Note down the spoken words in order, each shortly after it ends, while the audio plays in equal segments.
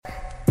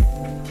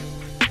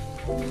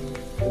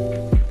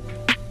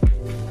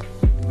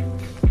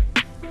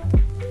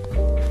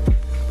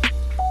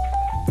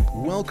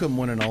Welcome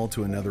one and all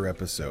to another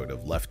episode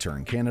of Left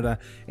Turn Canada.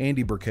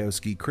 Andy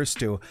Burkowski,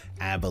 Christo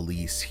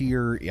Abalise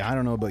here. I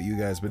don't know about you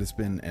guys, but it's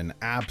been an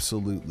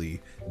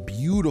absolutely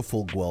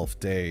beautiful Guelph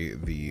day.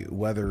 The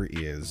weather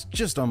is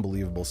just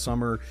unbelievable.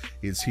 Summer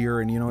is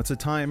here, and it's a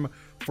time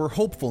for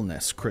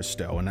hopefulness,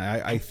 Christo. And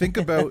I think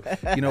about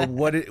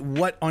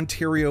what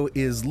Ontario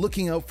is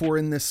looking out for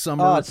in this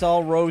summer. Oh, it's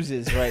all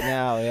roses right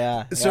now.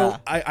 Yeah. So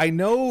I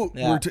know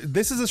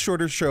this is a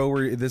shorter show.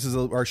 Where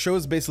our show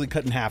is basically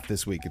cut in half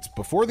this week. It's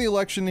before the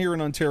election here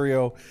in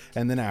Ontario,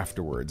 and then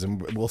afterwards,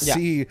 and we'll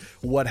see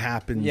what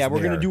happens. Yeah,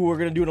 we're gonna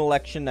do an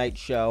election night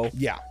show.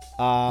 Yeah.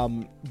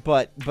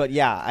 But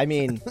yeah, I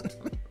mean,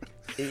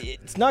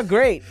 it's not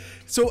great.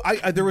 So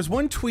there was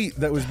one tweet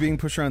that was being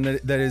pushed around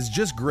that is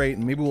just great,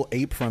 and maybe we'll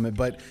ape from it.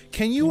 But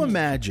can you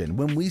imagine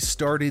when we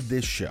started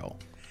this show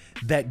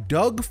that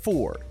Doug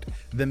Ford,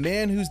 the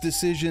man whose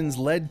decisions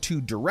led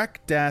to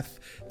direct death,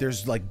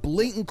 there's like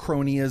blatant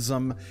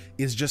cronyism,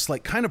 is just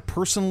like kind of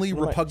personally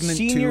repugnant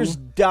to... Seniors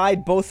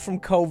died both from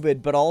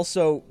COVID, but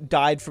also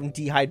died from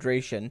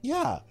dehydration.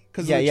 Yeah.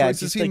 Because of the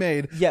choices he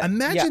made. Yeah,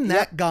 Imagine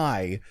that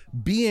guy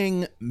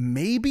being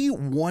maybe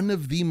one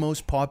of the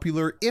most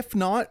popular, if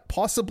not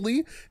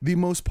possibly the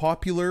most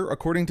popular,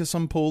 according to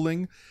some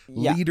polling,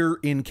 leader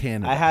in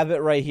Canada. I have it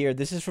right here.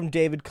 This is from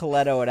David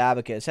Coletto at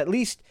Abacus. At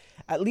least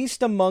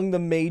among the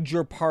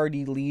major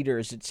party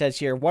leaders, it says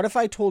here, what if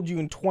I told you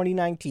in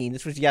 2019,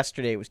 this was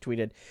yesterday, it was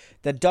tweeted,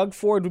 that Doug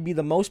Ford would be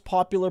the most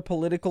popular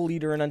political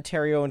leader in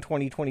Ontario in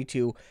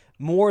 2022,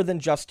 more than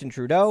Justin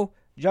Trudeau,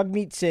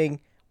 Jagmeet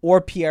Singh, or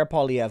Pierre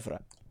Poilievre.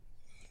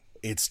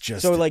 It's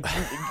just... So,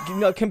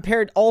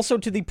 compared also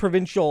to the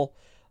provincial,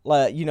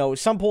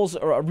 some polls,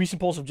 or recent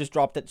polls have just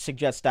dropped that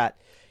suggest that,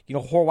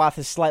 Horwath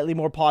is slightly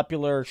more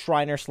popular,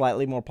 Schreiner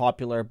slightly more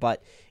popular,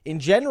 but in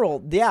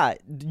general,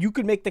 you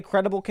could make the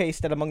credible case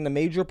that among the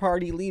major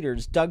party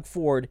leaders, Doug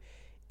Ford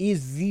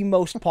is the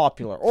most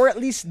popular, or at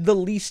least the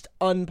least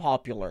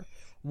unpopular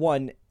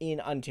one in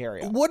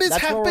Ontario. What is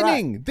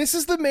happening? This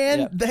is the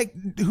man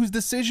whose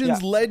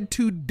decisions led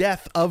to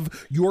death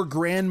of your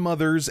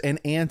grandmothers and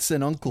aunts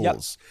and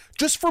uncles.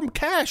 Just from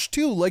cash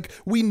too. Like,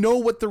 we know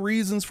what the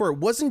reasons for it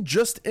wasn't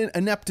just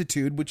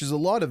ineptitude, which is a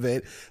lot of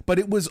it, but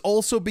it was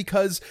also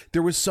because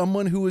there was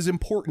someone who was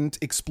important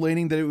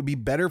explaining that it would be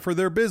better for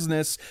their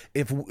business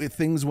if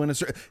things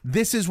went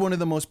This is one of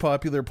the most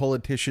popular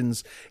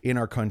politicians in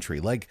our country.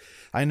 Like,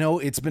 I know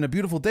it's been a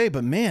beautiful day,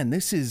 but man,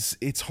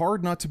 it's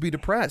hard not to be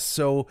depressed.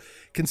 So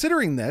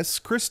considering this,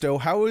 Christo,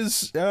 how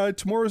is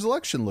tomorrow's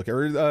election looking,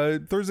 or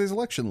Thursday's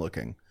election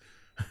looking?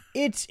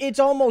 It's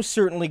almost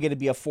certainly going to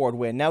be a Ford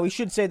win. Now, we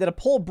should say that a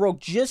poll broke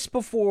just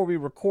before we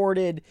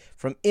recorded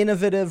from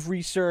Innovative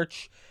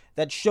Research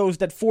that shows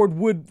that Ford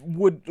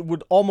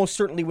would almost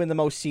certainly win the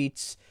most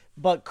seats,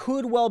 but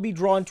could well be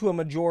drawn to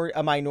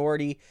a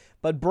minority.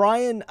 But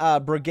Brian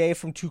Breguet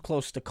from Too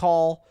Close to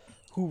Call,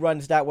 who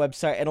runs that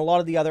website, and a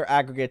lot of the other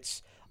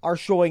aggregates are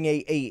showing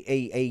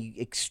a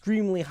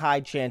extremely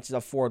high chances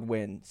of Ford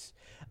wins.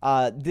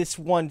 This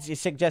one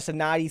suggests a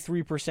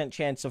 93%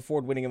 chance of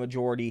Ford winning a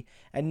majority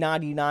and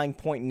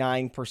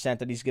 99.9%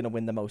 that he's going to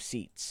win the most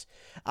seats.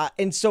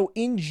 And so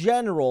in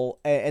general,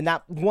 and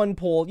that one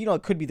poll,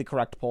 it could be the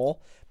correct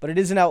poll, but it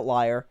is an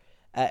outlier.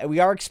 We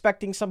are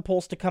expecting some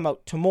polls to come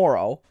out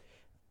tomorrow.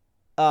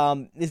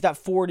 Is that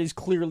Ford is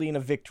clearly in a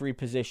victory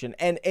position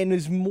and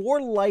is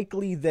more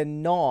likely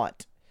than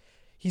not.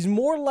 He's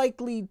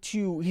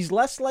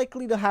less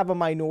likely to have a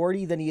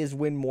minority than he is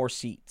win more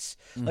seats.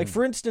 Mm-hmm. Like,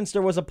 for instance,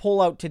 there was a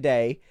poll out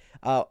today,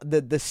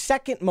 the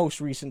second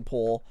most recent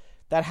poll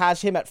that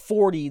has him at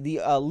 40, the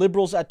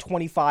Liberals at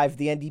 25,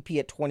 the NDP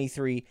at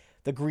 23,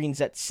 the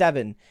Greens at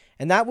 7.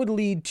 And that would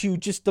lead to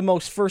just the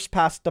most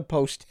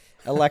first-past-the-post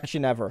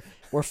election ever,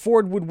 where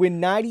Ford would win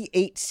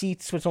 98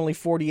 seats with only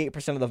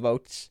 48% of the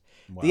votes.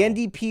 Wow. The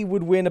NDP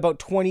would win about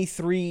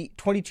 22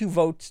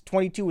 votes,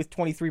 22 with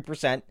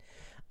 23%.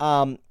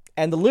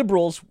 And the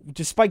Liberals,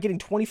 despite getting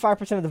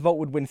 25% of the vote,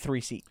 would win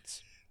 3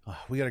 seats. Oh,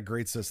 we got a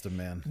great system,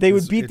 man. They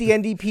would beat the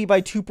NDP by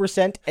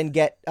 2% and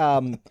get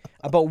about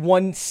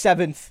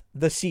 1/7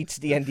 the seats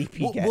the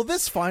NDP gets. Will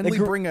this finally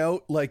bring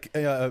out,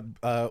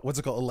 what's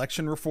it called,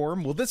 election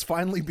reform? Will this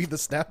finally be the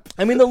step?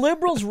 I mean, the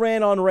Liberals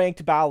ran on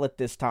ranked ballot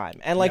this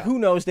time. And, who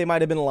knows, they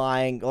might have been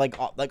lying. Like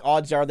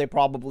odds are they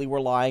probably were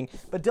lying.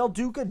 But Del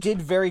Duca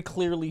did very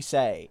clearly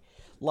say,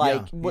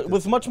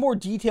 with much more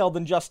detail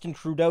than Justin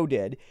Trudeau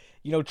did,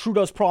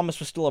 Trudeau's promise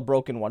was still a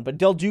broken one, but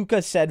Del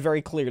Duca said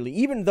very clearly,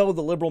 even though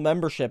the Liberal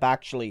membership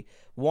actually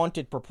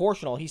wanted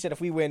proportional, he said, if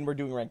we win, we're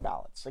doing ranked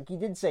ballots. He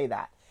did say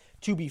that,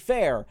 to be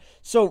fair.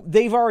 So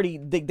they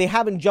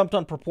haven't jumped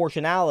on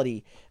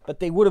proportionality, but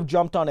they would have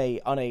jumped on a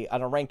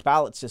ranked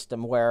ballot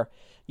system where,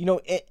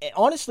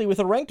 honestly, with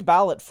a ranked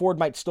ballot, Ford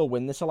might still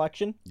win this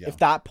election, if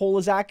that poll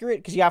is accurate,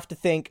 because you have to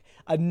think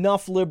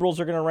enough Liberals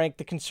are going to rank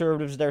the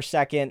Conservatives their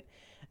second,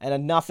 and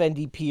enough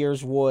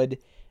NDPers would.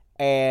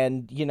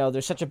 And,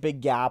 there's such a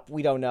big gap.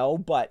 We don't know.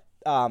 But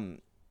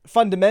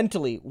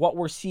fundamentally, what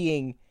we're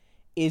seeing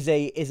is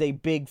a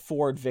big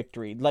Ford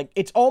victory.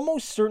 It's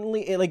almost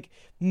certainly,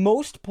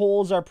 most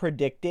polls are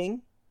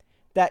predicting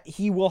that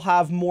he will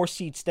have more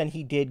seats than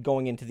he did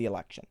going into the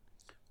election.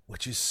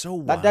 Which is so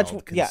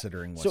wild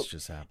considering what's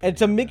just happened.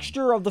 It's a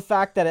mixture of the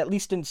fact that at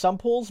least in some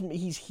polls,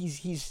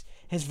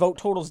 his vote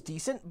total's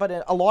decent,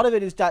 but a lot of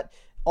it is that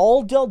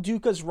all Del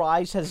Duca's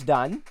rise has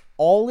done,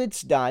 all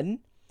it's done,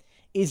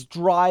 is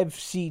drive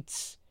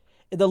seats.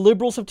 The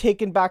Liberals have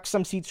taken back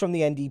some seats from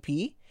the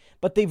NDP,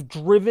 but they've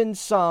driven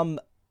some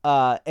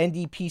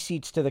NDP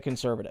seats to the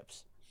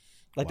Conservatives.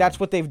 Like, that's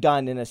what they've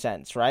done in a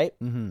sense, right?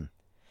 Mm-hmm.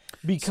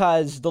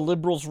 Because the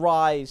Liberals'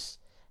 rise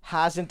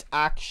hasn't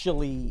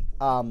actually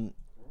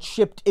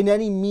chipped in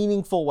any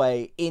meaningful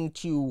way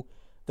into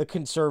the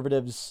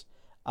Conservatives'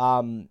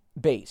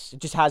 base. It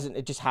just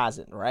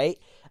hasn't, right?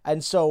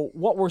 And so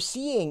what we're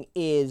seeing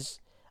is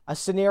a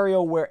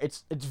scenario where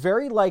it's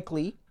very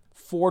likely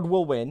Ford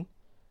will win,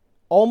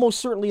 almost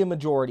certainly a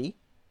majority.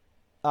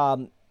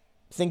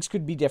 Things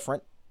could be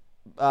different.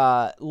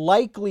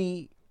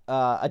 Likely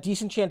a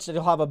decent chance that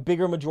he'll have a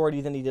bigger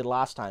majority than he did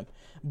last time,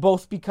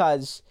 both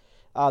because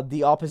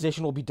the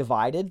opposition will be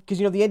divided. Because,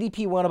 the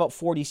NDP won about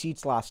 40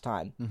 seats last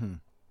time.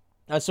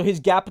 Mm-hmm. So his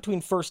gap between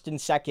first and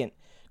second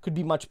could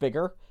be much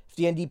bigger if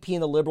the NDP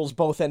and the Liberals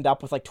both end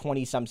up with like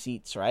 20-some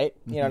seats, right?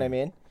 You know what I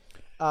mean?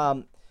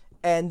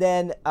 And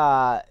then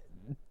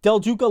Del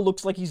Duca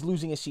looks like he's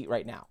losing a seat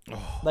right now.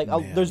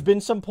 There's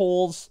been some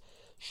polls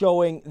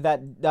showing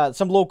that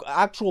some local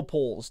actual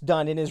polls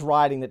done in his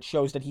riding that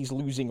shows that he's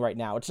losing right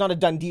now. It's not a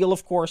done deal,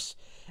 of course,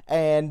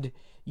 and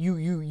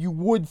you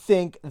would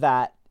think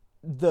that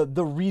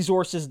the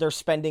resources they're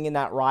spending in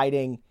that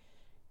riding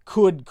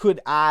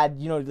could add,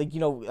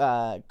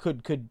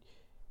 could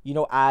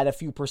add a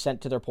few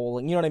percent to their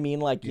polling. You know what I mean?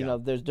 Like,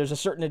 there's a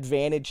certain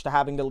advantage to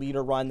having the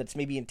leader run that's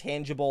maybe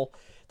intangible.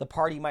 The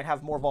party might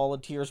have more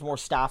volunteers, more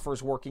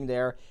staffers working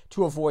there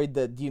to avoid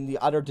the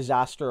utter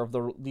disaster of the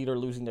leader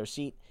losing their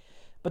seat.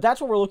 But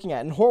that's what we're looking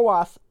at. And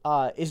Horwath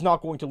is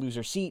not going to lose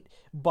her seat,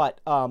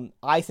 but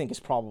I think is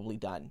probably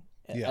done.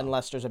 Yeah.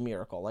 Unless there's a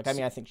miracle. I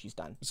think she's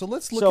done. So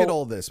let's look at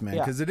all this, man,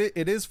 because it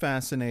is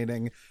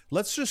fascinating.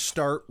 Let's just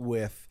start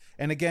with,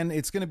 and again,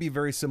 it's going to be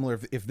very similar.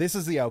 If this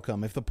is the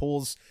outcome, if the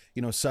polls,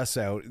 suss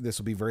out, this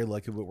will be very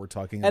likely what we're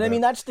talking about.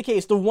 And that's the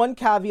case. The one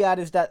caveat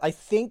is that I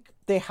think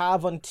they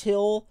have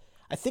until,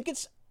 I think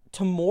it's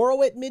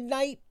tomorrow at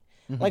midnight.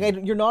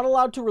 Mm-hmm. You're not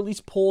allowed to release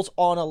polls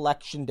on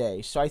election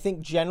day. So I think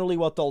generally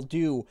what they'll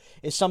do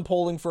is some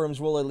polling firms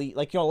will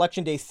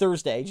election day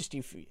Thursday, just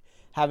if you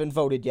haven't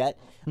voted yet,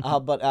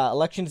 but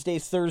elections day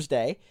is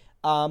Thursday.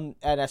 So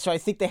I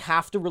think they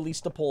have to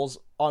release the polls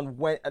on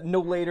no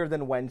later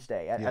than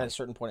Wednesday at a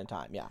certain point in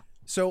time. Yeah.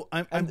 So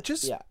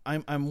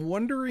I'm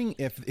wondering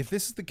if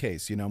this is the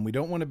case, and we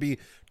don't want to be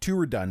too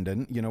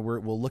redundant.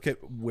 We'll look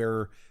at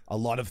where a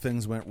lot of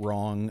things went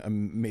wrong,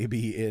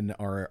 maybe in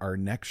our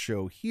next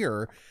show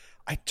here.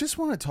 I just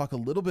want to talk a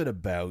little bit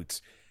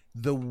about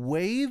the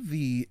way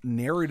the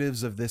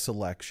narratives of this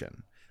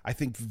election, I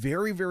think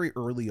very, very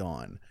early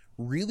on,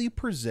 really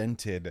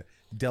presented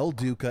Del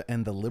Duca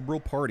and the Liberal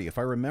Party. If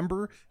I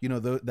remember,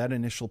 that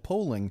initial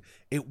polling,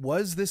 it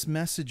was this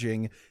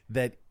messaging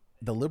that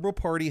the Liberal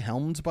Party,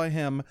 helmed by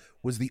him,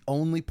 was the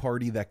only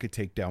party that could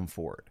take down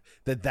Ford.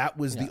 That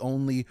was the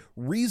only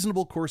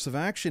reasonable course of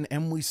action.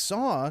 And we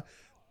saw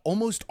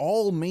almost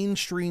all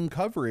mainstream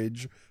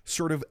coverage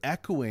sort of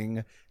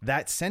echoing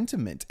that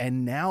sentiment.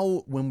 And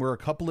now when we're a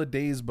couple of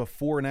days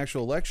before an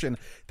actual election,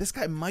 this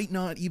guy might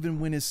not even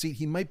win his seat.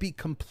 He might be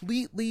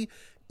completely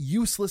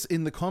useless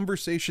in the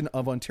conversation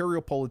of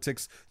Ontario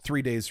politics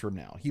 3 days from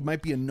now. He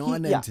might be a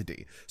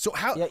non-entity. So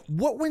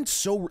what went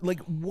so,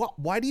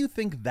 why do you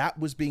think that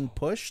was being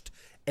pushed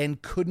and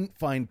couldn't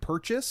find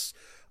purchase?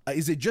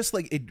 Is it just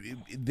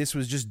this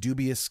was just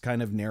dubious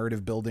kind of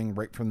narrative building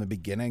right from the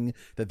beginning,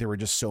 that there were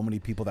just so many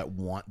people that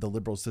want the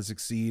Liberals to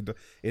succeed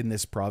in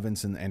this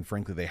province and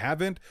frankly they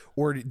haven't?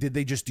 Or did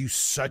they just do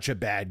such a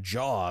bad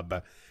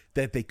job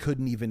that they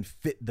couldn't even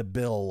fit the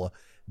bill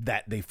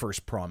that they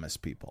first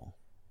promised people?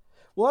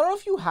 Well, I don't know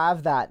if you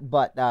have that,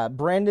 but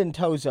Brandon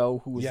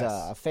Tozo, who's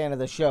a fan of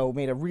the show,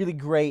 made a really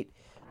great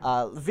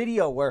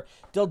video where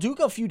Del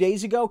Duca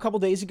a couple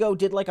days ago,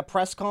 did a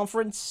press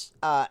conference,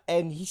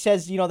 and he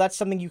says, that's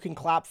something you can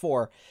clap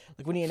for,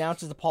 when he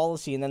announces the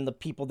policy, and then the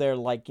people there,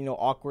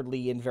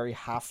 awkwardly and very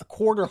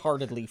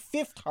quarter-heartedly,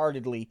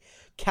 fifth-heartedly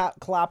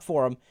clap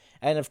for him.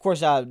 And of course,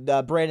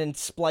 Brandon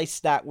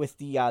spliced that with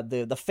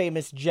the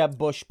famous Jeb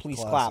Bush "please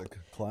clap"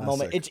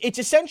 moment. It's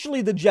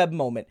essentially the Jeb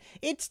moment.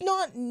 It's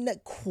not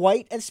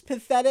quite as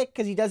pathetic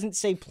because he doesn't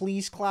say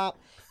 "please clap."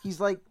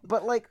 He's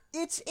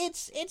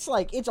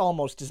it's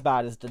almost as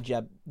bad as the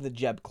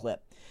Jeb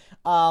clip.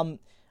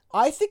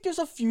 I think there's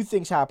a few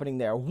things happening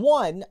there.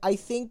 One, I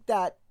think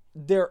that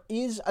there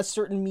is a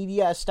certain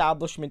media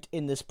establishment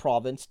in this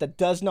province that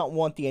does not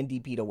want the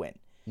NDP to win.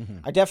 Mm-hmm.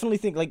 I definitely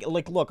think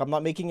look, I'm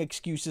not making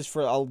excuses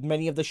for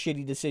many of the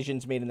shitty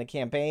decisions made in the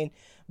campaign,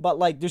 but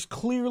there's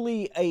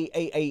clearly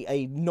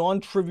a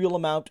non-trivial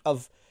amount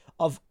of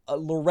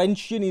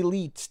Laurentian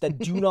elites that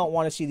do not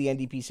want to see the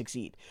NDP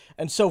succeed.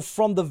 And so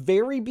from the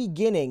very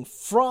beginning,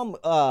 from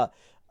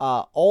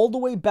all the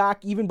way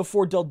back, even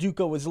before Del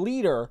Duca was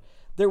leader,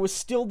 there was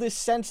still this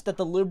sense that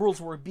the Liberals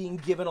were being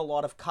given a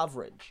lot of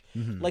coverage.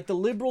 Like, the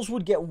Liberals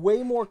would get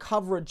way more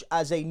coverage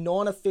as a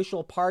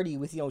non-official party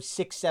with,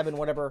 6,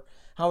 7,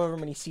 however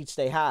many seats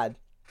they had.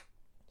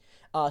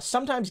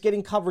 Sometimes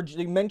getting coverage,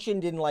 they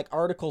mentioned in like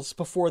articles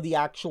before the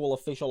actual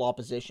official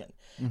opposition.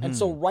 And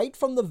so right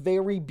from the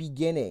very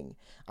beginning,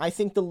 I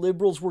think the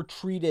Liberals were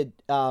treated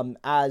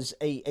as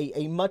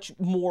a much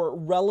more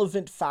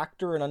relevant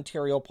factor in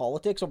Ontario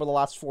politics over the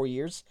last 4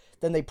 years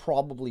than they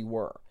probably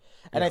were.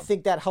 And I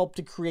think that helped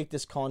to create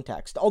this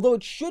context. Although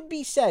it should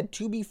be said,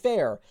 to be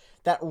fair,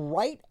 that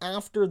right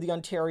after the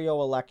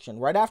Ontario election,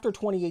 right after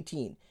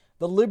 2018,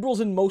 the Liberals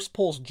in most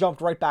polls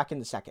jumped right back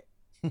into second.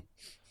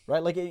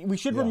 Right, like we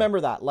should remember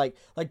that.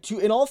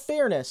 In all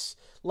fairness,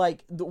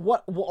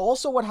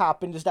 what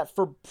happened is that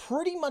for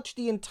pretty much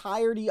the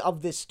entirety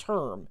of this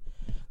term,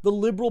 the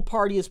Liberal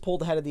Party has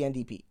pulled ahead of the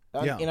NDP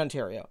in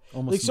Ontario.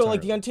 Almost so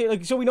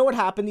we know what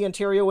happened. The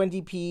Ontario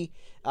NDP,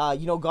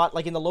 got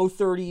like in the low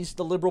 30s.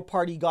 The Liberal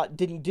Party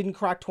didn't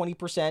crack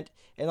 20%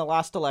 in the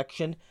last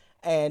election.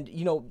 And,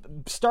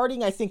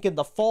 starting, I think, in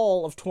the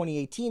fall of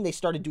 2018, they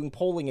started doing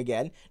polling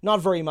again. Not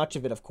very much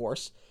of it, of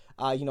course.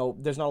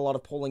 There's not a lot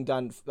of polling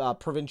done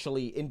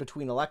provincially in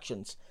between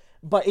elections.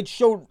 But it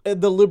showed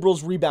the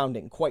Liberals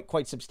rebounding quite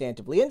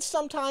substantively. And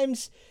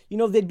sometimes,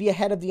 they'd be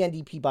ahead of the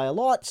NDP by a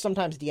lot.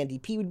 Sometimes the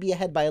NDP would be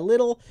ahead by a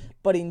little.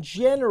 But in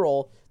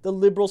general, the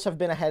Liberals have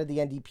been ahead of the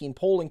NDP in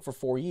polling for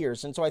 4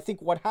 years. And so I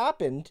think what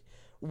happened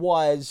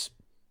was,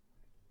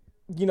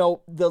 the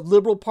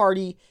Liberal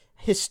Party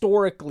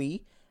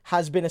historically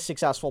has been a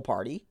successful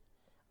party.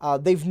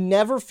 They've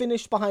never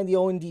finished behind the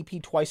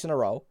ONDP twice in a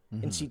row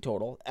in seat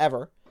total,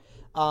 ever.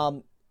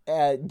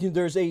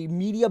 There's a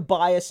media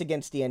bias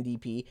against the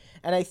NDP,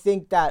 and I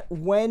think that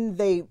when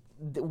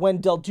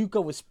Del Duca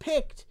was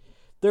picked,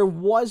 there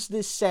was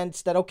this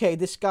sense that, okay,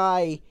 this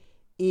guy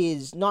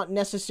is not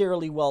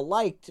necessarily well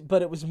liked,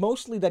 but it was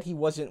mostly that he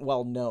wasn't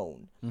well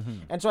known.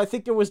 And so I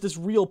think there was this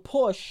real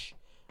push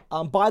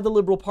by the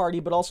Liberal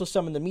Party, but also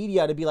some in the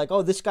media to be like,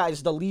 oh, this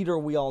guy's the leader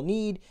we all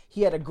need.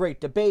 He had a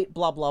great debate,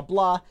 blah, blah,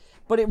 blah.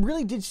 But it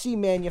really did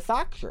seem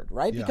manufactured,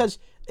 right? Yeah. Because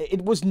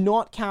it was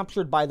not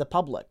captured by the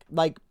public.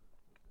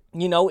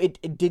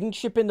 It didn't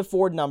ship into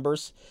Ford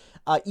numbers.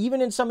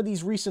 Even in some of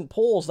these recent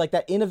polls, like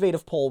that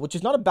Innovative poll, which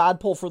is not a bad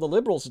poll for the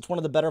Liberals. It's one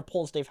of the better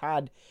polls they've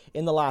had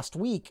in the last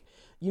week.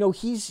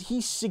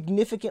 He's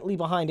significantly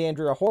behind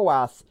Andrea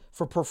Horwath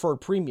for preferred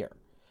premier.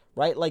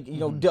 Right?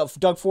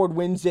 Doug Ford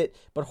wins it,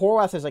 but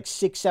Horwath is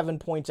 6-7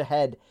 points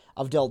ahead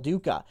of Del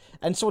Duca.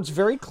 And so it's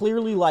very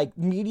clearly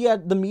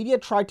the media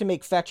tried to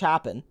make fetch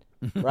happen,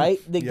 right?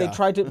 They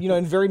tried to,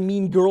 in very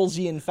Mean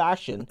Girlsian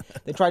fashion,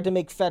 they tried to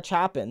make fetch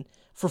happen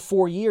for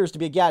 4 years to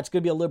be it's going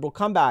to be a Liberal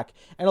comeback.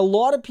 And a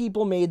lot of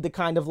people made the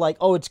kind of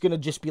it's going to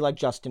just be like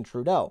Justin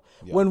Trudeau.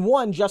 Yeah.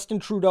 When Justin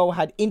Trudeau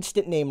had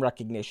instant name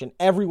recognition,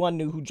 everyone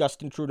knew who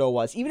Justin Trudeau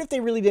was. Even if they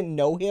really didn't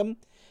know him,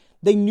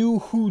 they knew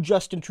who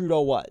Justin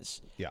Trudeau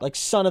was,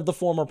 son of the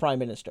former prime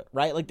minister,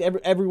 right?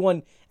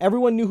 Everyone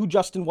knew who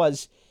Justin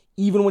was,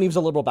 even when he was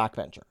a Liberal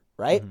backbencher,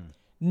 right?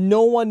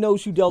 No one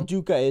knows who Del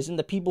Duca is, and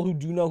the people who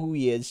do know who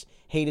he is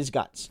hate his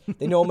guts.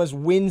 They know him as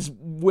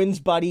wins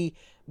buddy,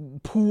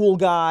 pool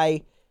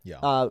guy,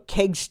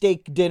 keg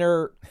steak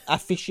dinner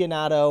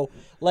aficionado.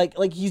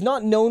 He's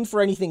not known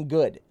for anything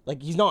good.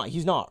 He's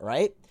not,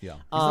 right? Yeah.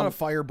 He's not a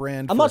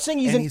firebrand. I'm not saying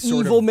he's an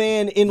evil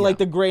man in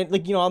the grand,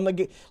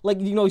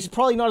 he's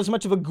probably not as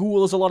much of a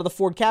ghoul as a lot of the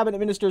Ford cabinet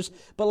ministers,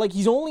 but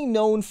he's only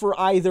known for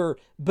either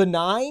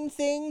benign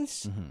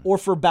things or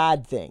for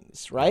bad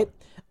things, right?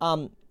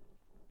 And,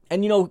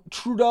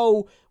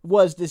 Trudeau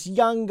was this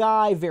young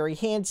guy, very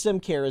handsome,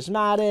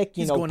 charismatic,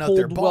 He's going out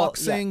there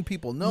boxing,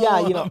 people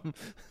know him.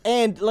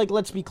 And,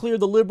 let's be clear,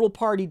 the Liberal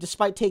Party,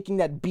 despite taking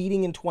that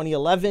beating in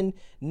 2011,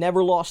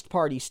 never lost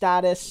party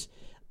status,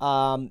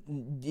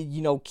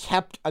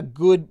 kept a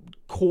good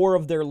core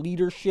of their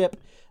leadership,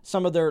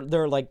 some of their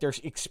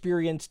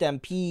experienced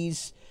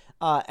MPs.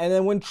 And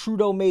then when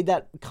Trudeau made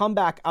that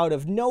comeback out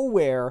of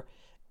nowhere,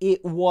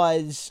 it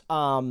was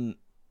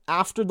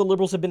after the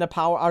Liberals had been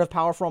out of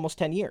power for almost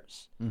 10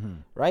 years,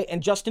 right?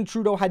 And Justin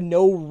Trudeau had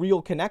no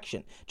real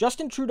connection.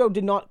 Justin Trudeau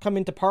did not come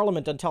into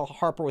Parliament until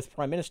Harper was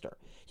Prime Minister.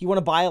 He won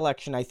a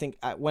by-election, I think,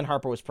 when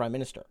Harper was Prime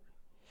Minister.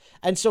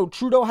 And so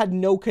Trudeau had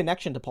no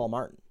connection to Paul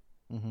Martin.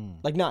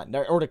 None,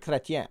 or to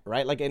Chrétien,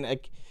 right?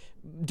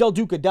 Del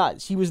Duca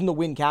does. He was in the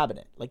Wynne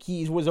cabinet.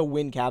 He was a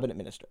Wynne cabinet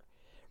minister,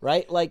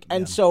 right?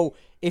 And so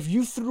if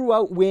you threw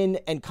out Wynne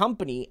and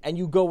company and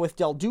you go with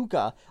Del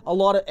Duca, a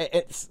lot of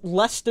it's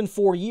less than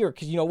 4 years,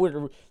 because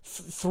we're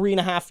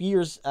 3.5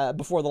 years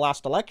before the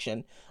last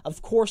election.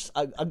 Of course,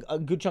 a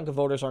good chunk of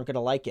voters aren't going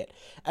to like it,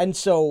 and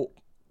so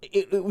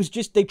it was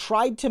just they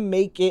tried to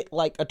make it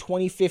like a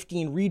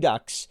 2015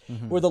 redux,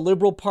 where the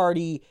Liberal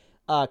Party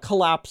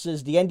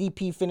collapses. The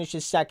NDP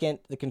finishes second.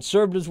 The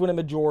Conservatives win a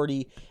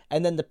majority.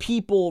 And then the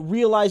people,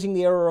 realizing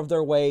the error of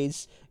their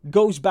ways,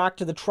 goes back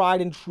to the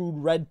tried and true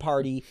Red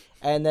Party,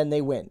 and then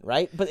they win,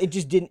 right? But it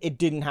just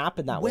didn't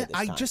happen that way this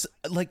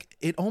time.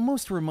 It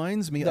almost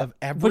reminds me of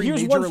every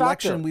major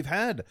election we've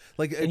had.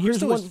 Like,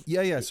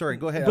 sorry,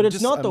 go ahead. But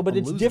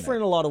it's different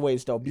in a lot of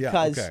ways, though,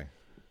 because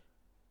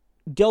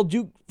Del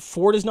Duke,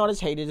 Ford is not as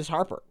hated as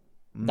Harper.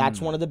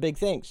 That's one of the big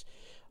things.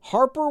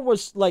 Harper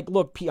was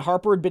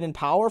Harper had been in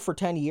power for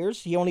 10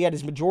 years. He only had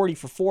his majority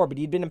for 4, but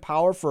he'd been in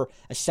power for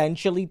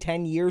essentially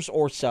 10 years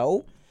or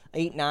so,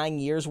 8, 9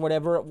 years,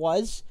 whatever it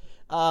was.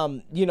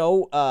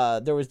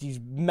 There was these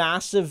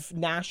massive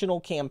national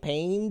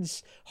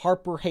campaigns.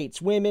 Harper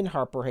hates women.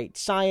 Harper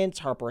hates science.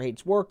 Harper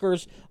hates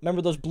workers.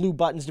 Remember those blue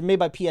buttons? They're made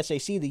by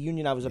PSAC, the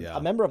union I was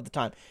a member of at the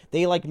time.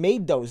 They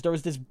made those. There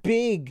was this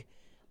big,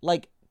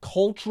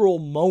 cultural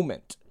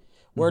moment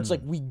where it's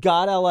we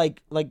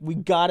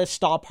gotta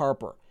stop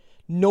Harper.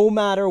 No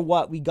matter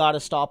what, we got to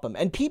stop him.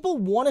 And people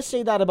want to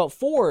say that about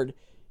Ford,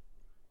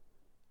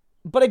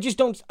 but I just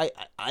don't,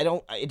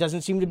 it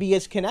doesn't seem to be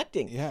as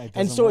connecting. Yeah,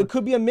 and so it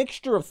could be a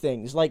mixture of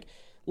things. Like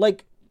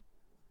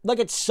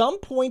at some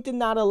point in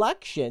that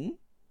election,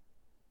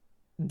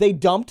 they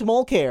dumped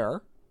Mulcair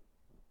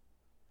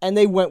and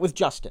they went with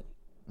Justin.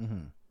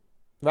 Mm-hmm.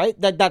 Right?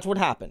 That's what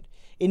happened.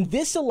 In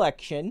this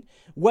election,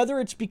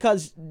 whether it's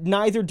because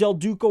neither Del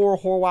Duca or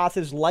Horwath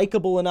is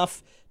likable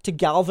enough to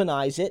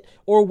galvanize it,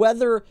 or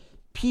whether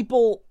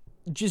people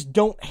just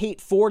don't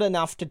hate Ford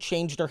enough to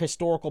change their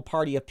historical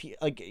party,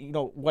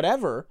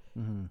 whatever.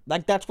 Mm-hmm.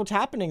 That's what's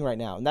happening right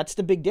now, and that's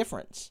the big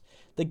difference.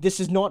 This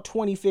is not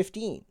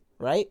 2015,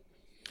 right?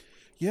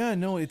 Yeah,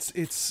 no,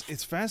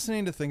 it's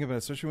fascinating to think about,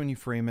 especially when you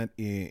frame it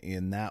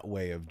in that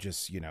way of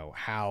just,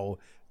 how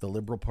the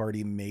Liberal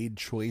Party made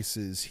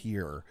choices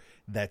here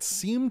that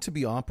seem to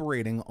be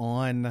operating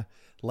on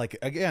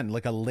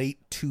a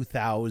late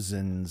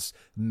 2000s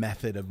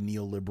method of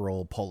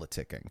neoliberal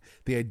politicking.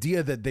 The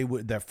idea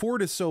that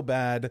Ford is so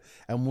bad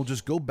and we'll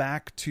just go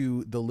back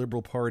to the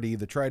Liberal Party,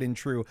 the tried and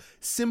true,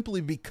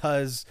 simply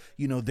because,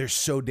 they're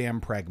so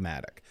damn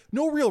pragmatic.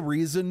 No real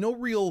reason, no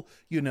real,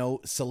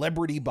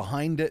 celebrity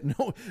behind it,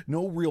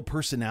 no real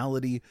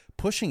personality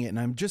pushing it.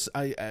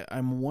 And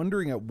I'm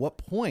wondering at what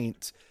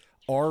point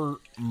are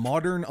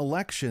modern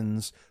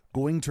elections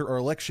or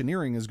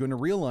electioneering is going to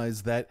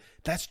realize that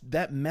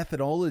that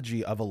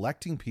methodology of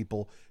electing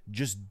people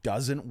just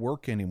doesn't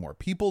work anymore.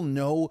 People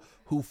know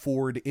who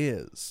Ford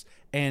is.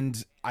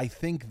 And I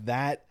think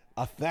that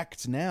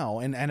affects now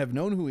and have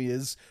known who he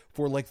is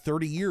for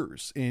 30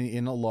 years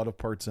in a lot of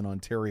parts in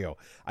Ontario.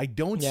 I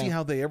don't see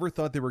how they ever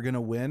thought they were going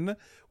to win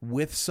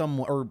with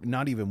someone, or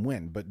not even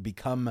win, but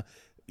become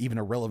even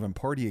a relevant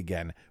party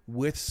again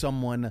with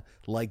someone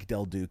like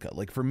Del Duca.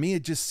 For me,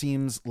 it just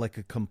seems like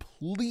a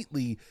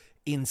completely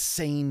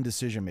insane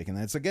decision making.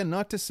 That's again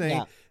not to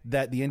say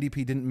that the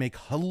NDP didn't make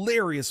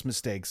hilarious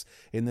mistakes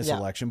in this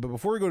election, but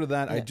before we go to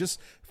that, I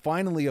just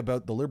finally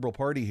about the Liberal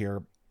Party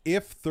here.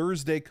 If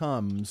Thursday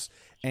comes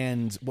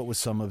and what was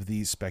some of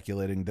these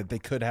speculating that they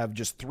could have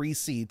just 3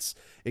 seats,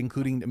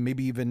 including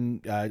maybe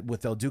even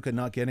with Del Duca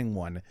not getting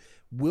one,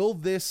 will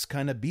this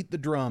kind of beat the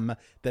drum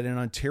that in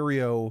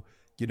Ontario,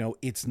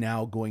 it's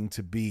now going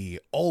to be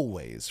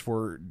always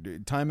for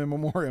time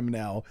immemorial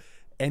now,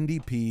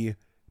 NDP,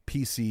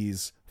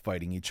 PCs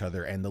fighting each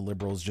other and the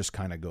Liberals just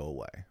kind of go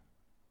away?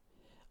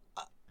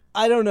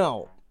 I don't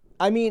know.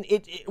 I mean,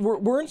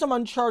 we're in some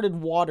uncharted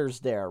waters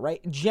there, right?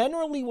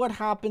 Generally what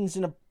happens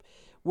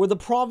where the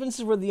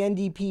provinces where the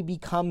NDP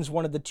becomes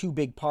one of the 2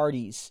 big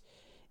parties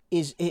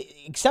is,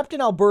 except in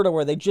Alberta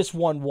where they just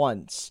won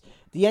once,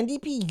 the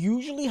NDP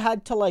usually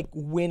had to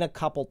win a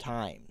couple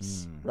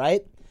times,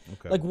 right?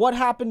 Okay. What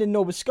happened in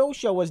Nova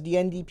Scotia was the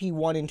NDP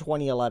won in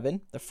 2011,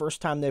 the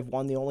first time they've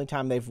won, the only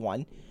time they've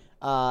won,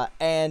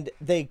 and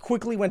they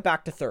quickly went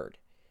back to 3rd,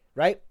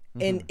 right?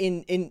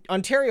 Mm-hmm. In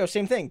Ontario,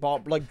 same thing.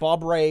 Bob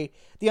Rae,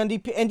 the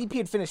NDP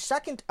had finished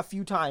 2nd a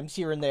few times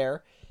here and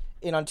there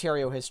in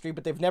Ontario history,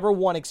 but they've never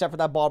won except for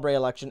that Bob Rae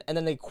election, and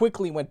then they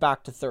quickly went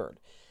back to 3rd.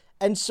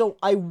 And so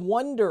I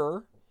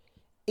wonder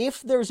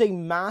if there's a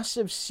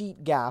massive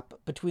seat gap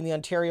between the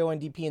Ontario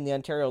NDP and the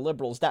Ontario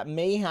Liberals. That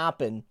may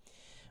happen.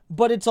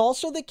 But it's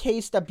also the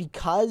case that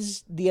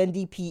because the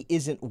NDP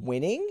isn't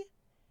winning,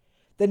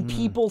 then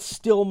people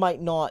still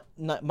might not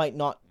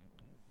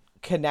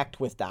connect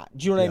with that.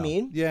 Do you know what I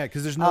mean? Yeah,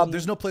 because there's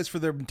no place for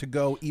them to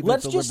go. Even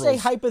let's if the just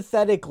Liberals... say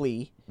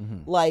hypothetically,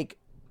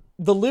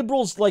 the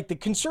Liberals, the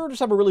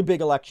Conservatives have a really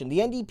big election. The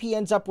NDP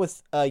ends up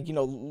with,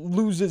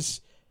 loses,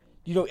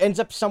 ends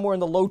up somewhere in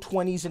the low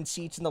 20s in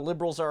seats, and the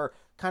Liberals are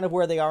kind of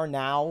where they are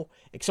now.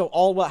 So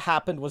all what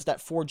happened was that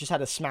Ford just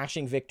had a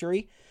smashing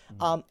victory.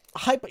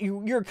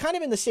 You're kind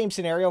of in the same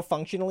scenario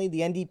functionally.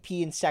 The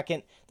NDP in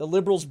 2nd, the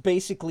Liberals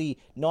basically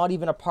not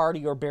even a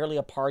party or barely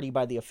a party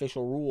by the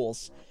official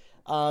rules.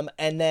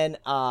 And then,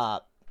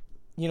 the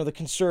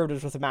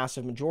Conservatives with a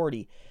massive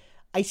majority.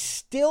 I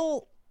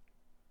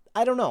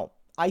don't know.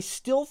 I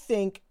still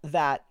think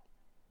that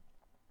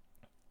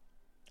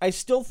I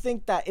still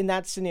think that in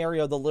that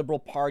scenario, the Liberal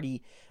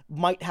Party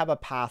might have a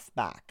path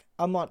back.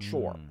 I'm not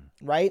sure,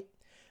 right?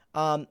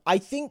 I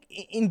think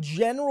in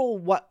general,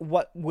 what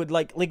would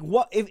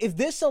what if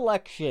this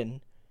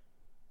election,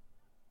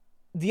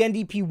 the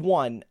NDP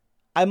won,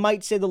 I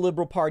might say the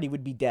Liberal Party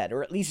would be dead,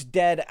 or at least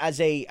dead as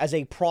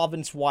a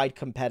province-wide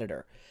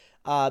competitor,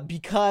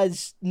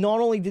 because not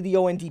only did the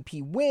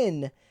ONDP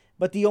win,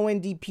 but the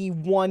ONDP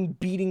won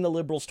beating the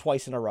Liberals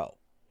twice in a row.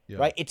 Yeah.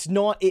 Right? It's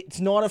not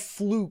a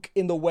fluke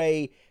in the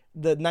way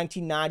the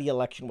 1990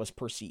 election was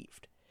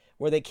perceived,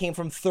 where they came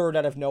from third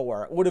out of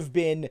nowhere. It would have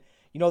been,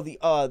 the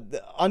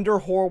under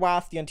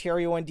Horwath, the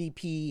Ontario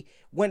NDP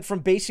went from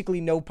basically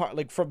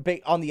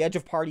on the edge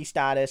of party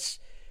status,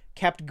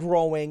 kept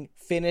growing,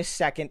 finished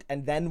second,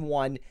 and then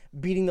won,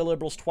 beating the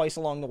Liberals twice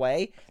along the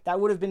way. That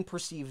would have been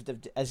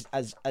perceived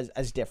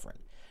as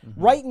different.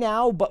 Mm-hmm.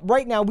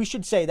 Right now we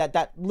should say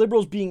that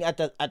Liberals being at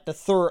the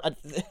third.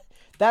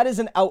 That is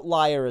an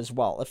outlier as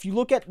well. If you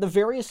look at the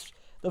various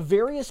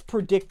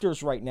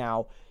predictors right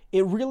now,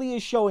 it really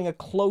is showing a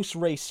close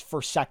race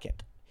for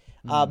second,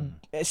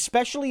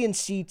 especially in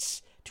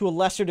seats to a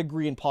lesser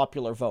degree in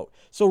popular vote.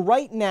 So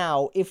right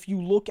now, if you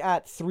look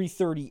at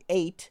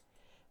 338,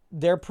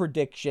 their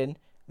prediction,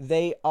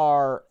 they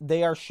are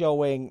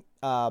showing.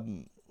 Let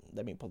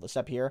me pull this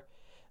up here.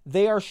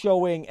 They are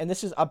showing, and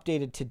this is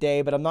updated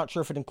today, but I'm not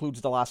sure if it includes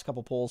the last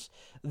couple polls.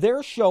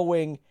 They're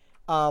showing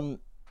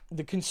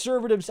the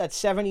Conservatives at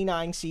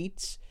 79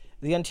 seats,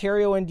 the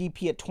Ontario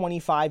NDP at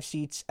 25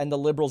 seats, and the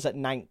Liberals at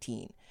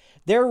 19.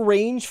 Their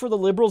range for the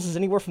Liberals is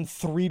anywhere from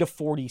 3 to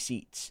 40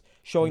 seats,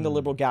 showing the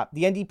Liberal gap.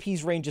 The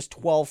NDP's range is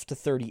 12 to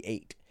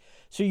 38.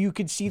 So you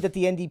could see that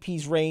the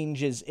NDP's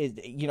range is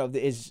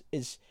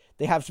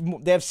they have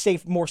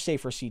more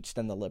safer seats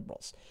than the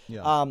Liberals.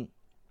 Yeah.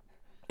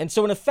 And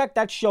so in effect,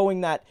 that's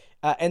showing that,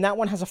 and that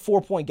one has a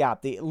 4-point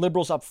gap. The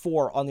Liberals up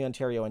 4 on the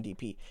Ontario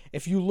NDP.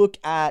 If you look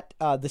at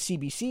the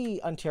CBC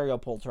Ontario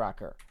poll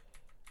tracker,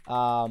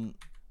 let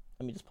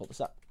me just pull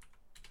this up.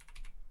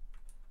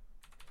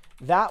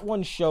 That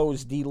one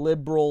shows the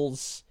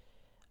Liberals,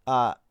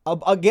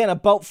 again,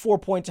 about 4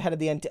 points ahead of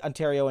the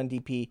Ontario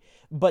NDP,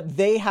 but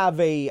they have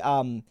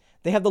the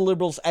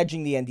Liberals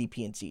edging the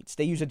NDP in seats.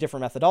 They use a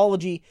different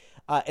methodology.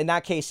 In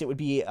that case, it would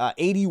be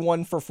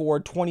 81 for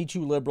Ford,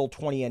 22 Liberal,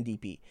 20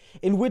 NDP.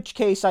 In which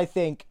case, I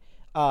think,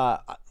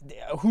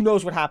 who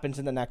knows what happens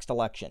in the next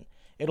election.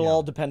 It'll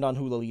all depend on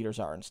who the leaders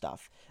are and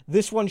stuff.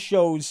 This one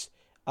shows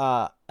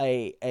that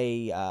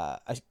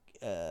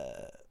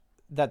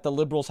the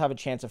Liberals have a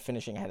chance of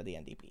finishing ahead of the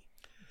NDP.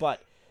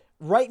 But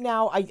right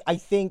now, I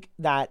think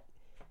that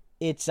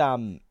it's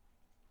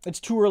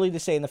too early to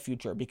say in the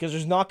future, because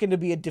there's not going to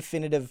be a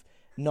definitive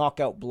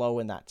knockout blow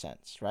in that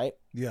sense, right?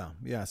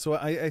 Yeah. So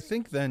I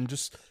think then,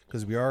 just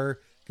because we are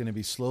going to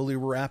be slowly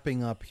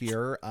wrapping up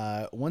here,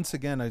 once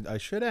again, I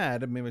should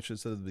add, maybe I should have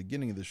said at the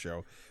beginning of the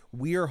show,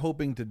 we are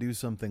hoping to do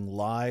something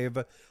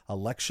live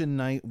election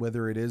night,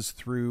 whether it is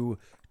through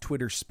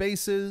Twitter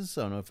Spaces.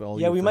 I don't know if all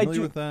you're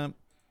familiar with that.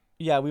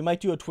 Yeah, we might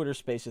do a Twitter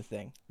Spaces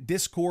thing.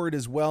 Discord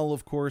as well,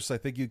 of course. I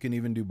think you can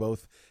even do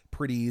both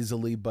pretty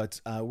easily,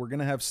 but we're going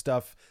to have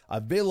stuff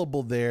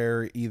available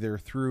there either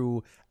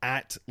through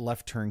at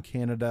Left Turn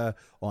Canada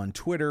on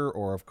Twitter,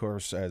 or of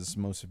course, as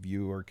most of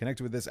you are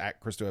connected with this, at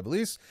Christo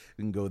Evelise.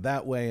 You can go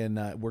that way, and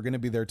we're going to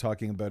be there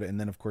talking about it, and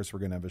then of course we're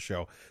going to have a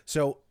show.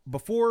 So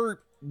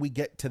before we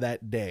get to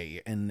that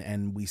day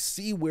and we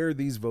see where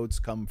these votes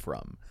come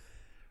from,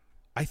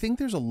 I think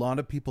there's a lot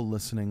of people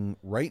listening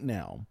right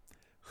now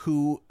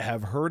who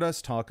have heard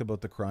us talk about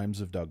the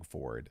crimes of Doug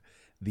Ford,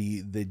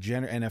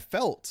 and have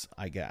felt,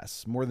 I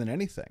guess, more than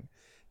anything,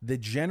 the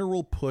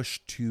general push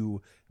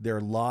to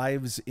their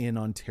lives in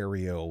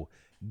Ontario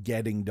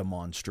getting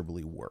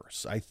demonstrably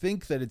worse. I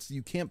think that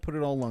you can't put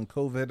it all on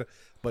COVID,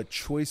 but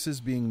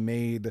choices being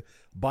made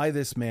by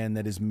this man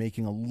that is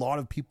making a lot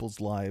of people's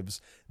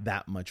lives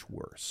that much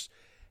worse.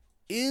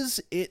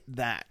 Is it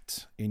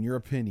that, in your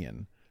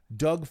opinion,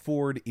 Doug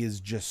Ford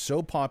is just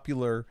so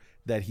popular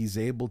that he's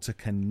able to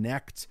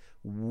connect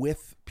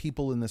with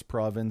people in this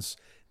province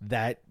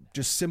that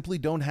just simply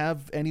don't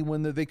have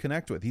anyone that they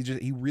connect with?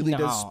 He really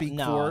does speak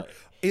for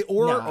it,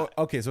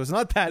 okay, so it's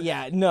not that.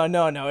 Yeah, no,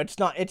 it's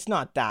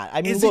not that.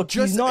 I mean, look,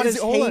 he's not as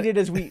hated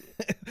as we.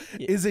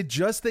 Is it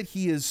just that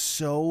he is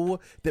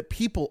that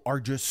people are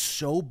just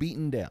so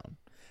beaten down?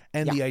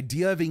 And the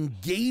idea of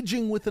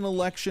engaging with an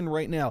election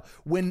right now,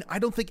 when I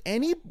don't think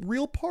any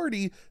real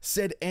party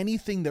said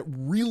anything that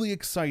really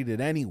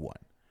excited anyone.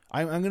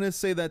 I'm going to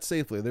say that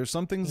safely. There's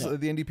some things the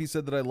NDP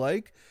said that I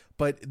like,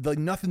 but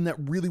nothing that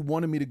really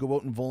wanted me to go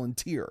out and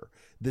volunteer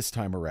this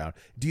time around.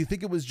 Do you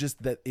think it was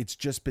just that it's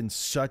just been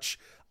such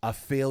a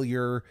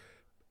failure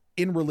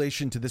in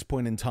relation to this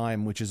point in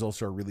time, which is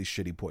also a really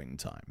shitty point in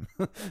time?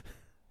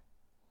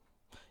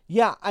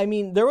 Yeah, I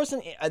mean, there was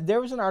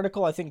an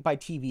article, I think, by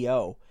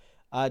TVO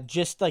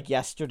just like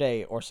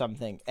yesterday or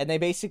something, and they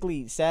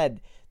basically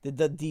said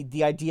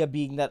the idea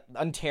being that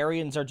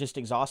Ontarians are just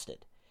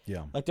exhausted.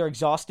 Yeah. Like, they're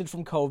exhausted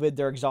from COVID.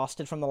 They're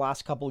exhausted from the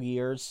last couple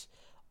years,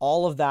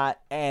 all of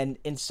that. And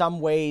in some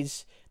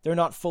ways, they're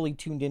not fully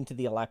tuned into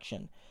the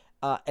election.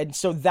 And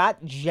so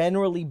that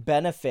generally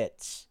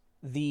benefits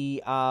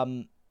the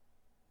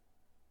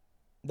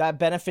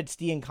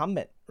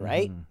incumbent,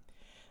 right?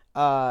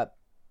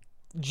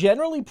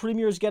 Generally,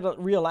 premiers get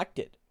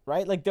reelected,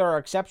 right? Like, there are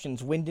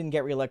exceptions. Wynne didn't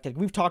get reelected.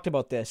 We've talked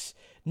about this.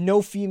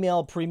 No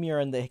female premier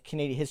in the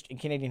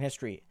Canadian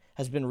history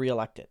has been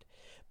reelected.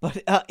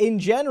 But in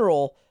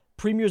general,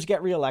 premiers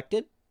get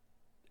reelected.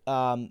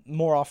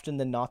 More often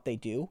than not, they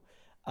do.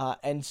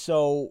 And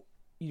so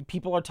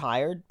people are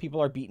tired.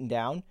 People are beaten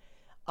down.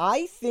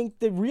 I think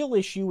the real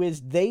issue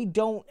is they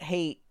don't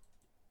hate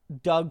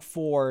Doug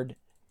Ford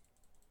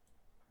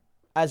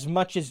as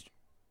much as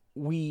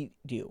we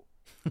do.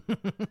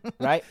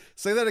 Right?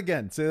 Say that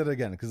again,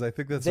 because I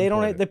think that's they important.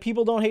 don't hate, the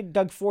people don't hate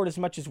Doug Ford as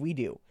much as we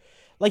do.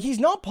 Like, he's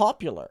not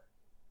popular.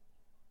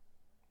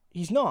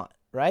 He's not,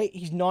 right?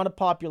 He's not a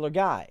popular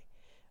guy.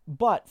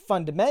 But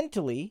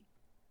fundamentally,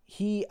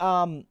 he's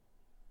not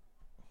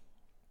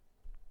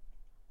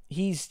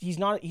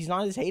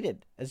as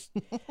hated as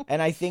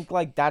and I think,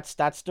 like,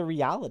 that's the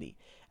reality.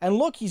 And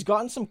look, he's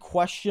gotten some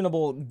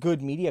questionable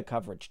good media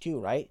coverage too,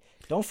 right?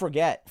 Don't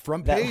forget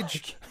front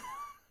page.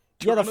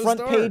 Yeah, the front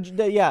page,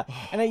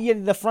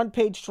 the front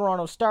page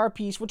Toronto Star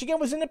piece, which again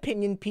was an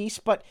opinion piece,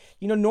 but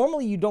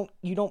normally you don't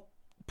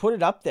put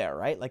it up there,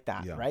 right? Like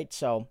that, right?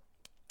 So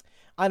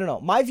I don't know.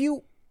 My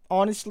view,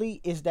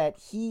 honestly, is that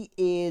he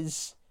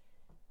is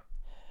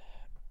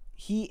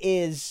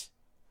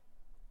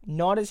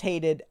not as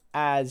hated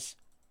as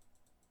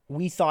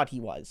we thought he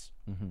was.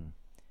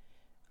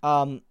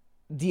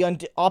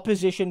 The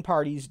opposition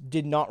parties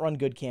did not run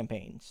good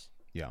campaigns.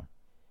 Yeah.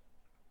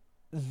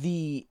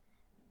 The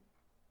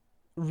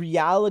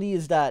reality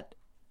is that,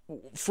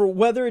 for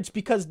whether it's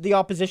because the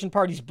opposition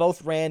parties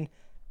both ran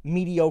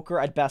mediocre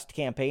at best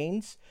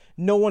campaigns,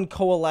 no one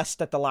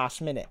coalesced at the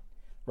last minute,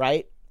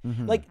 right?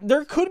 Like,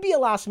 there could be a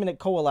last minute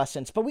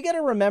coalescence, but we got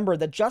to remember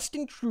that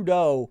Justin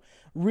Trudeau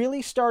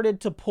really started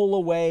to pull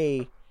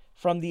away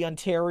from the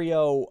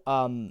Ontario,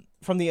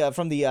 from the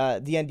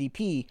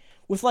NDP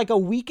with like a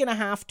week and a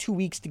half, 2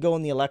 weeks to go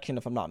in the election,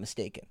 if I'm not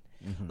mistaken.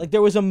 Like,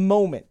 there was a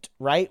moment,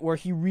 right, where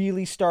he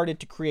really started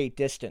to create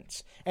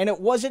distance. And it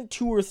wasn't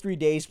 2 or 3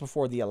 days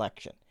before the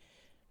election,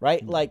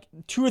 right? Like,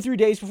 2 or 3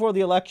 days before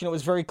the election, it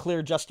was very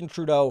clear Justin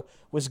Trudeau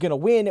was going to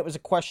win. It was a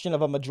question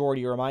of a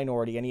majority or a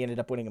minority, and he ended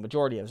up winning a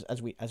majority,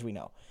 as we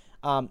know.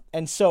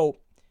 And so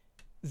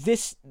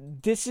this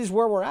is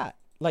where we're at.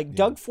 Like,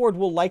 Doug Ford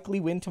will likely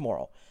win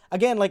tomorrow.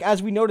 Again, like,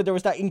 as we noted, there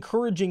was that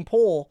encouraging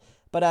poll,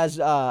 but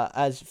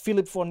as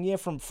Philippe Fournier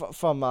from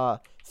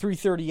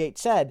 338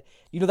 said,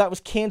 that was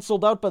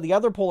canceled out by the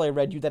other poll I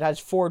read you that has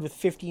Ford with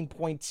 15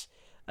 points,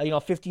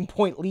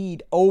 15-point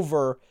lead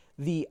over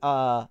the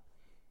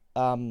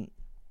Ontario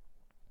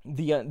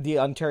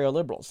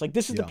Liberals. Like,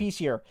 this is the piece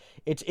here.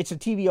 It's a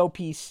TVO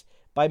piece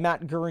by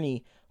Matt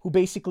Gurney, who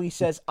basically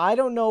says, I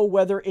don't know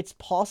whether it's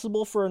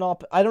possible for an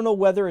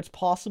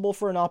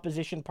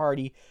opposition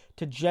party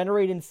to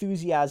generate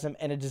enthusiasm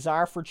and a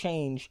desire for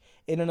change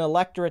in an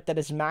electorate that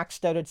has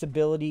maxed out its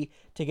ability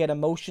to get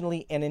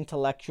emotionally and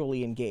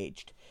intellectually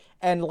engaged.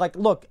 And, like,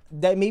 look,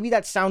 that maybe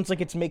that sounds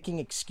like it's making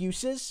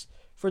excuses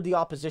for the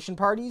opposition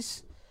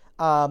parties,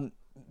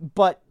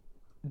 but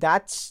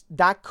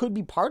that could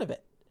be part of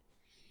it.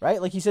 Right?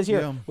 Like he says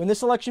here, when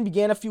this election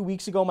began a few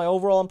weeks ago, my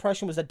overall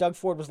impression was that Doug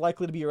Ford was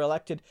likely to be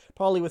reelected,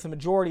 probably with a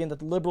majority, and that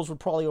the Liberals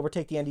would probably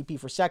overtake the NDP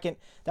for second.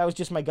 That was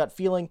just my gut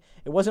feeling.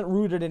 It wasn't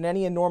rooted in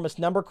any enormous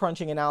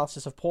number-crunching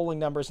analysis of polling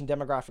numbers and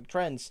demographic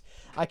trends.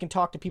 I can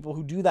talk to people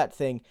who do that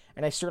thing,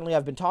 and I certainly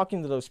have been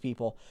talking to those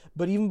people.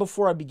 But even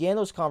before I began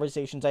those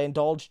conversations, I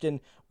indulged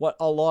in what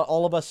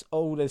all of us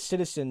owed as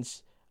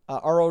citizens, a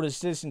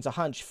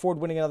hunch. Ford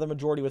winning another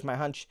majority was my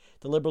hunch.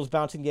 The Liberals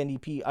bouncing the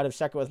NDP out of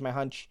second was my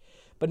hunch.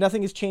 But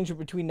nothing has changed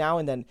between now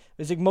and then.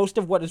 It's like most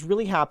of what has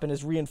really happened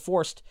is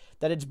reinforced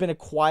that it's been a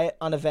quiet,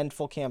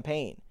 uneventful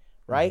campaign,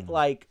 right?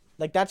 Like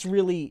that's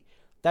really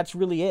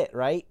it,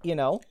 right?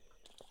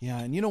 Yeah,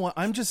 and you know what?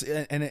 I'm just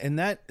and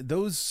that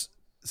those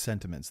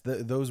sentiments,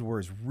 those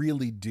words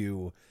really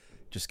do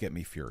just get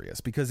me furious,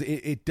 because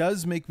it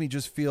does make me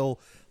just feel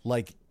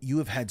like you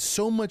have had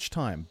so much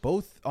time,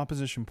 both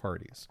opposition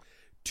parties,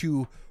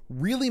 to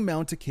really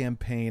mount a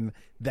campaign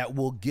that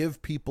will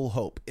give people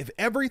hope. If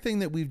everything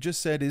that we've just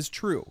said is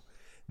true,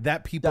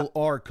 that people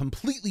are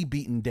completely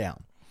beaten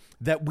down,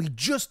 that we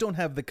just don't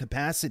have the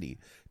capacity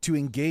to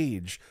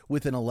engage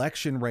with an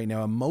election right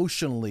now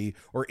emotionally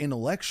or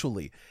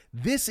intellectually,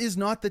 this is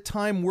not the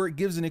time where it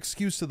gives an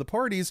excuse to the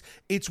parties.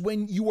 It's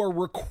when you are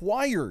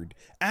required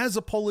as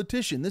a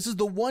politician. This is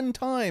the one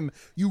time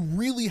you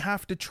really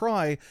have to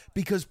try,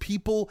 because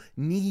people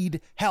need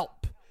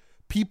help.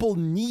 People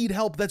need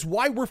help. That's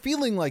why we're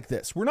feeling like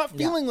this. We're not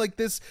feeling like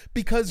this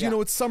because,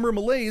 it's summer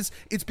malaise.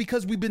 It's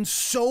because we've been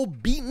so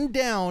beaten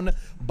down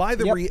by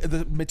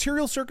the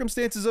material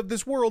circumstances of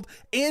this world,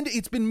 and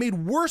it's been made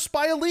worse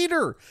by a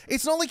leader.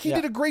 It's not like he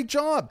did a great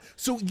job.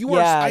 So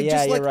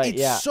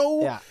it's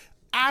so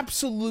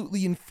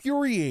absolutely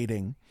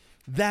infuriating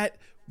that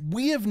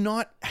we have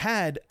not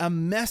had a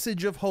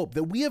message of hope,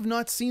 that we have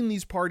not seen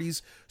these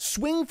parties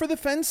swing for the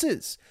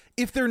fences.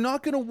 If they're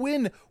not going to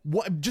win,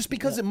 just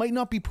because it might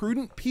not be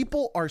prudent,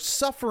 people are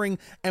suffering,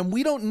 and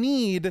we don't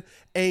need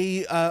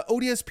a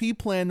ODSP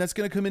plan that's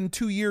going to come in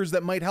 2 years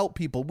that might help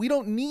people. We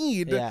don't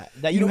need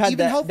that you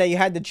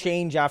had to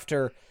change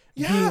after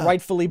being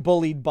rightfully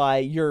bullied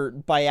by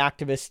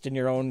activists in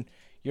your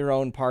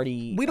own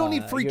party. We don't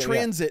need free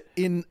transit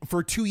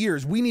for 2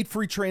 years. We need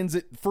free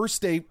transit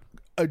first day.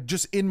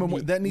 Just in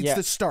that needs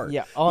to start.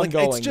 Yeah,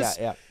 ongoing. Like, it's just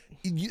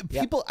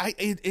people.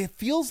 It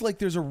feels like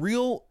there's a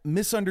real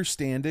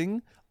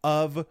misunderstanding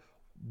of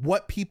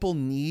what people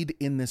need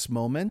in this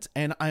moment,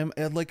 and I'm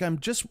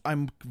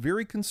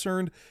very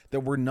concerned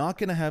that we're not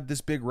going to have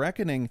this big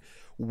reckoning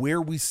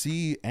where we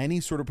see any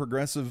sort of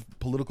progressive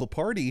political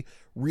party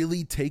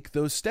really take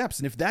those steps.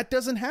 And if that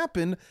doesn't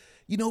happen,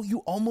 you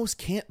almost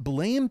can't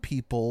blame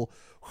people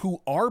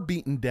who are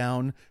beaten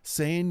down,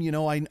 saying,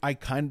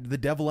 the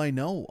devil I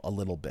know a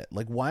little bit.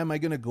 Like, why am I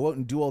going to go out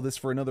and do all this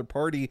for another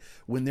party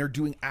when they're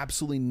doing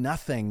absolutely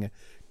nothing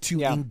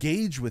to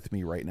engage with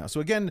me right now? So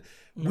again,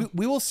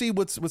 we will see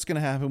what's going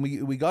to happen.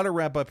 We got to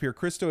wrap up here.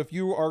 Christo, if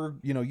you are,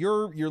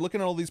 you're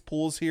looking at all these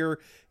polls here.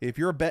 If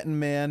you're a betting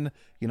man,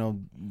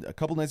 a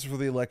couple nights before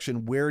the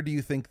election, where do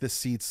you think the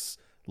seats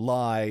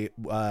lie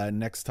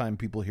next time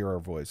people hear our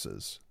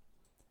voices?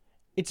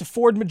 It's a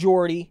Ford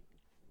majority.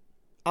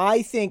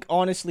 I think,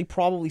 honestly,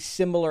 probably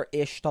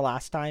similar-ish to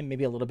last time,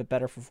 maybe a little bit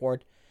better for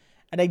Ford.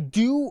 And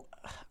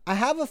I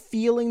have a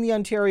feeling the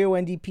Ontario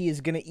NDP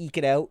is going to eke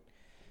it out.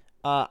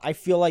 I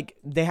feel like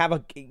they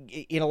have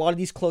in a lot of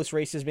these close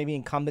races, maybe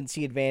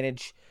incumbency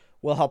advantage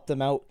will help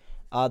them out.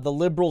 The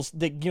Liberals,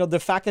 the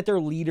fact that their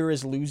leader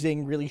is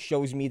losing really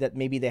shows me that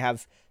maybe they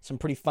have some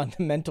pretty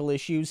fundamental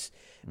issues.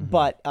 Mm-hmm.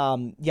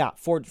 But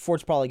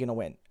Ford's probably going to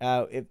win.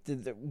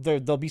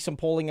 There'll be some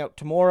polling out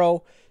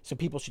tomorrow, so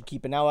people should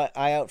keep an eye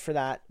out for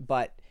that.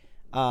 But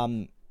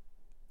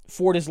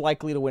Ford is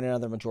likely to win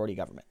another majority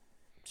government.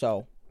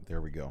 So there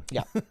we go.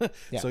 Yeah.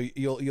 So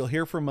you'll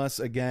hear from us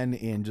again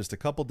in just a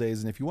couple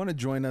days, and if you want to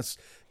join us,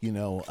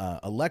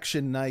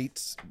 election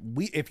night,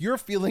 if you're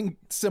feeling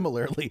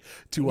similarly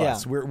to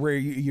us, where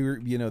you're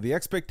the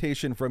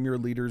expectation from your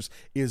leaders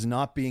is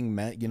not being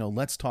met,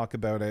 let's talk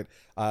about it.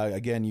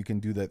 Again, you can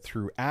do that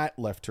through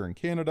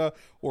 @LeftTurnCanada,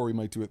 or we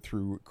might do it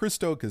through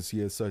Christo because he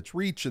has such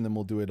reach, and then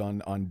we'll do it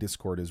on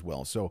Discord as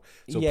well. So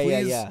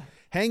please.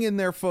 Hang in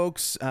there,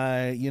 folks.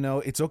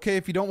 It's okay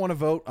if you don't want to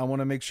vote. I want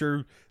to make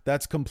sure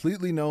that's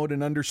completely known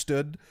and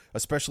understood,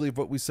 especially of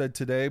what we said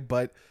today.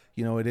 But,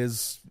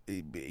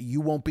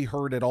 you won't be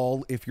heard at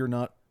all if you're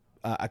not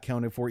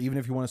accounted for, even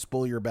if you want to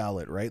spoil your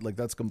ballot, right? Like,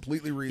 that's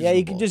completely reasonable. Yeah,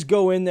 you can just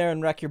go in there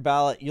and wreck your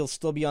ballot. You'll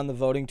still be on the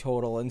voting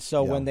total. And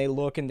so when they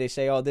look and they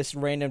say, oh, this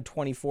random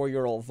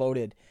 24-year-old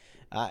voted.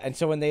 And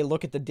so when they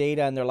look at the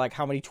data and they're like,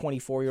 how many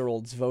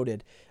 24-year-olds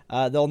voted?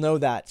 They'll know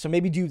that. So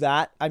maybe do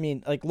that. I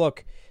mean,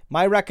 look.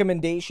 My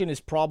recommendation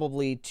is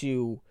probably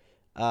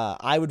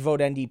I would vote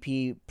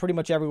NDP pretty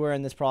much everywhere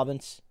in this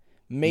province.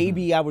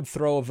 Maybe I would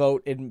throw a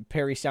vote in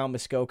Parry Sound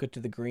Muskoka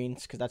to the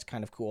Greens because that's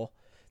kind of cool.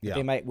 Yeah.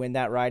 They might win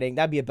that riding.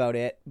 That'd be about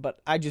it.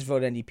 But I just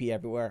vote NDP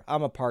everywhere.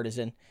 I'm a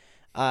partisan.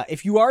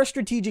 If you are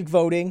strategic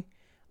voting,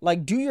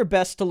 do your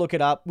best to look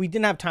it up. We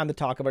didn't have time to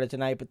talk about it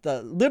tonight, but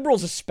the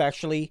Liberals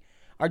especially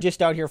are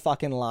just out here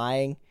fucking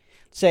lying,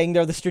 saying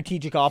they're the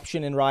strategic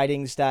option in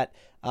ridings that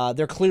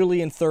they're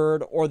clearly in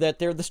third, or that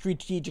they're the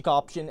strategic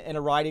option in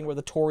a riding where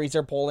the Tories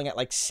are polling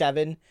at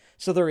 7,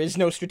 so there is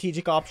no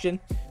strategic option.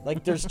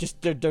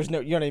 There's no,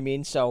 you know what I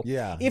mean? So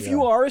if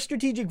you are a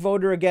strategic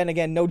voter,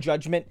 again, no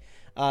judgment.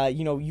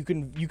 You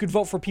can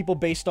vote for people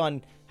based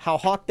on how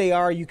hot they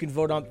are. You can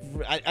vote on,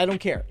 I don't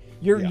care.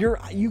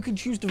 You can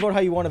choose to vote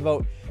how you want to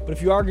vote, but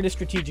if you are going to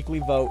strategically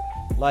vote,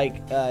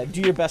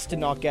 do your best to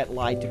not get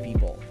lied to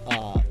people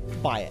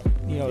by it.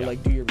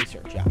 Do your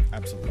research. Yeah,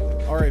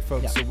 absolutely. All right,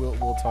 folks. So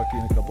we'll talk to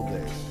you in a couple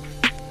days.